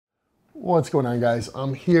What's going on, guys?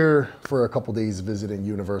 I'm here for a couple days visiting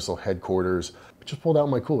Universal headquarters. I just pulled out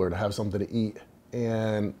my cooler to have something to eat,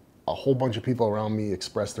 and a whole bunch of people around me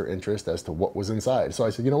expressed their interest as to what was inside. So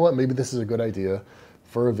I said, you know what, maybe this is a good idea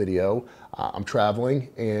for a video. I'm traveling,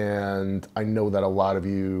 and I know that a lot of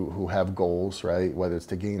you who have goals, right, whether it's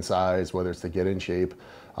to gain size, whether it's to get in shape,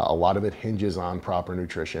 a lot of it hinges on proper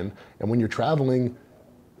nutrition. And when you're traveling,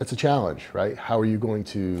 it's a challenge, right? How are you going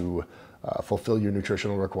to fulfill your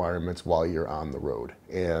nutritional requirements while you're on the road?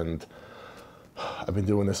 And I've been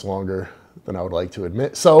doing this longer than I would like to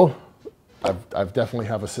admit. So I've definitely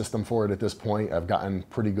have a system for it at this point. I've gotten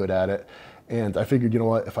pretty good at it. And I figured, you know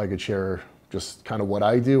what, if I could share just kind of what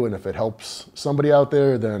I do, and if it helps somebody out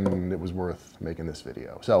there, then it was worth making this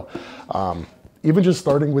video. So even just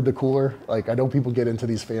starting with the cooler, like I know people get into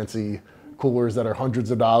these fancy coolers that are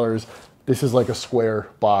hundreds of dollars. This is like a square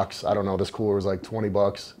box. I don't know, this cooler was like 20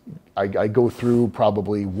 bucks. I go through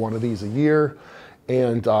probably one of these a year,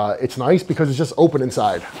 and it's nice because it's just open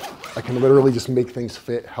inside. I can literally just make things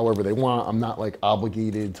fit however they want. I'm not like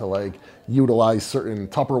obligated to like utilize certain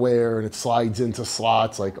Tupperware and it slides into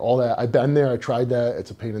slots, like all that. I've been there, I tried that. It's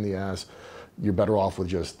a pain in the ass. You're better off with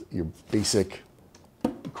just your basic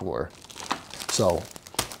cooler. So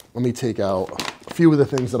let me take out a few of the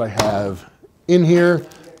things that I have in here,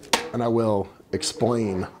 and I will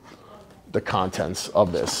explain the contents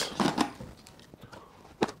of this.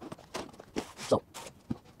 So,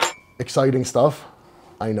 exciting stuff,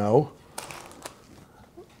 I know.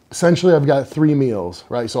 Essentially, I've got 3 meals,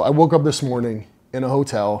 right? So I woke up this morning in a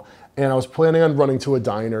hotel, and I was planning on running to a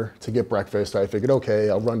diner to get breakfast. I figured, okay,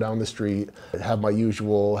 I'll run down the street, have my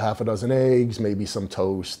usual half a dozen eggs, maybe some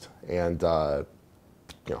toast, and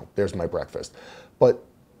you know, there's my breakfast. But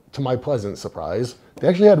to my pleasant surprise, they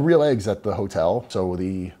actually had real eggs at the hotel. So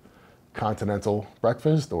the continental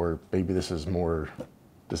breakfast, or maybe this is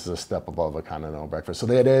a step above a continental breakfast. So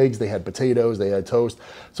they had eggs, they had potatoes, they had toast.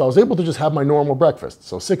 So I was able to just have my normal breakfast.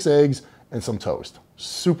 So 6 eggs and some toast.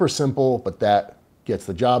 Super simple, but that gets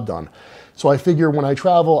the job done. So I figure when I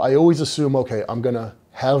travel, I always assume, okay, I'm gonna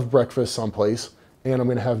have breakfast someplace and I'm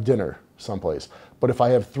gonna have dinner someplace. But if I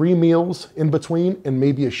have 3 meals in between and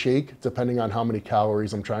maybe a shake, depending on how many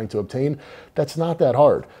calories I'm trying to obtain, that's not that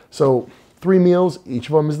hard. So 3 meals, each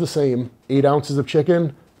of them is the same, 8 ounces of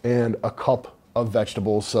chicken and a cup of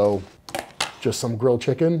vegetables. So just some grilled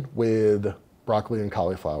chicken with broccoli and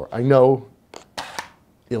cauliflower. I know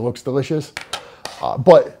it looks delicious,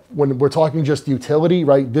 but when we're talking just utility,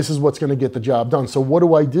 right, this is what's gonna get the job done. So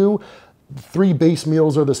what do? 3 base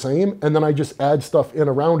meals are the same, and then I just add stuff in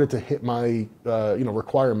around it to hit my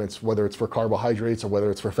requirements, whether it's for carbohydrates or whether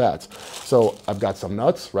it's for fats. So I've got some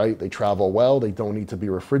nuts, right? They travel well. They don't need to be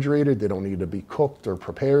refrigerated. They don't need to be cooked or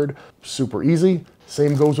prepared. Super easy.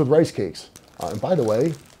 Same goes with rice cakes. And by the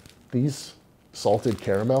way, these salted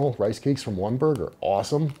caramel rice cakes from One are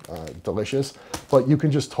awesome, delicious, but you can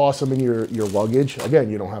just toss them in your luggage. Again,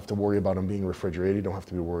 you don't have to worry about them being refrigerated. You don't have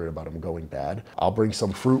to be worried about them going bad. I'll bring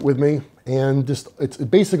some fruit with me, and just it's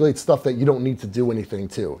stuff that you don't need to do anything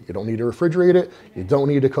to. You don't need to refrigerate it. You don't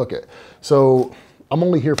need to cook it. So I'm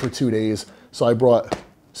only here for 2 days, so I brought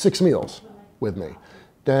 6 meals with me.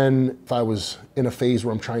 Then if I was in a phase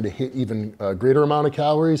where I'm trying to hit even a greater amount of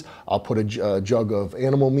calories, I'll put a jug of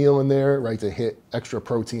animal meal in there, right, to hit extra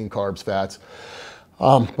protein, carbs, fats.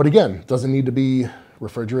 But again, doesn't need to be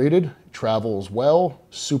refrigerated, travels well,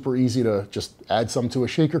 super easy to just add some to a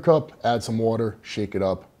shaker cup, add some water, shake it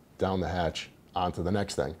up, down the hatch, onto the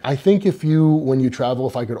next thing. I think when you travel,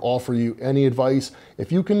 if I could offer you any advice,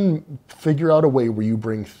 if you can figure out a way where you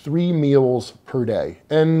bring 3 meals per day,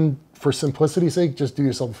 and for simplicity's sake, just do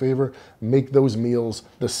yourself a favor, make those meals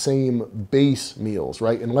the same base meals,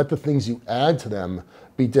 right? And let the things you add to them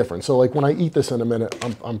be different. So like when I eat this in a minute,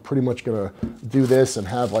 I'm pretty much gonna do this and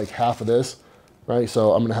have like half of this, right?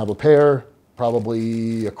 So I'm gonna have a pear,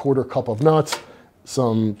 probably a 1/4 cup of nuts,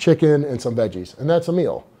 some chicken, and some veggies. And that's a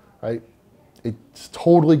meal, right? It's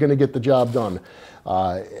totally gonna get the job done.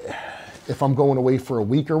 If I'm going away for a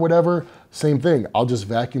week or whatever, same thing. I'll just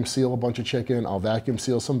vacuum seal a bunch of chicken. I'll vacuum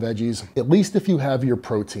seal some veggies. At least if you have your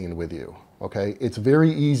protein with you, okay? It's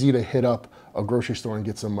very easy to hit up a grocery store and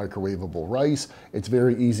get some microwavable rice. It's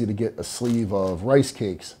very easy to get a sleeve of rice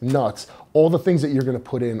cakes, nuts, all the things that you're gonna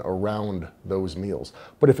put in around those meals.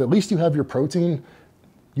 But if at least you have your protein,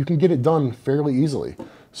 you can get it done fairly easily.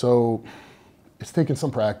 So it's taken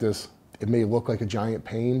some practice. It may look like a giant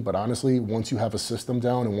pain, but honestly, once you have a system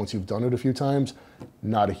down and once you've done it a few times,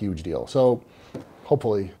 not a huge deal. So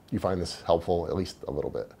hopefully you find this helpful, at least a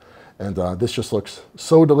little bit. And this just looks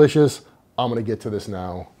so delicious. I'm gonna get to this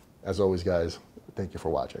now. As always, guys, thank you for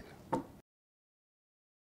watching.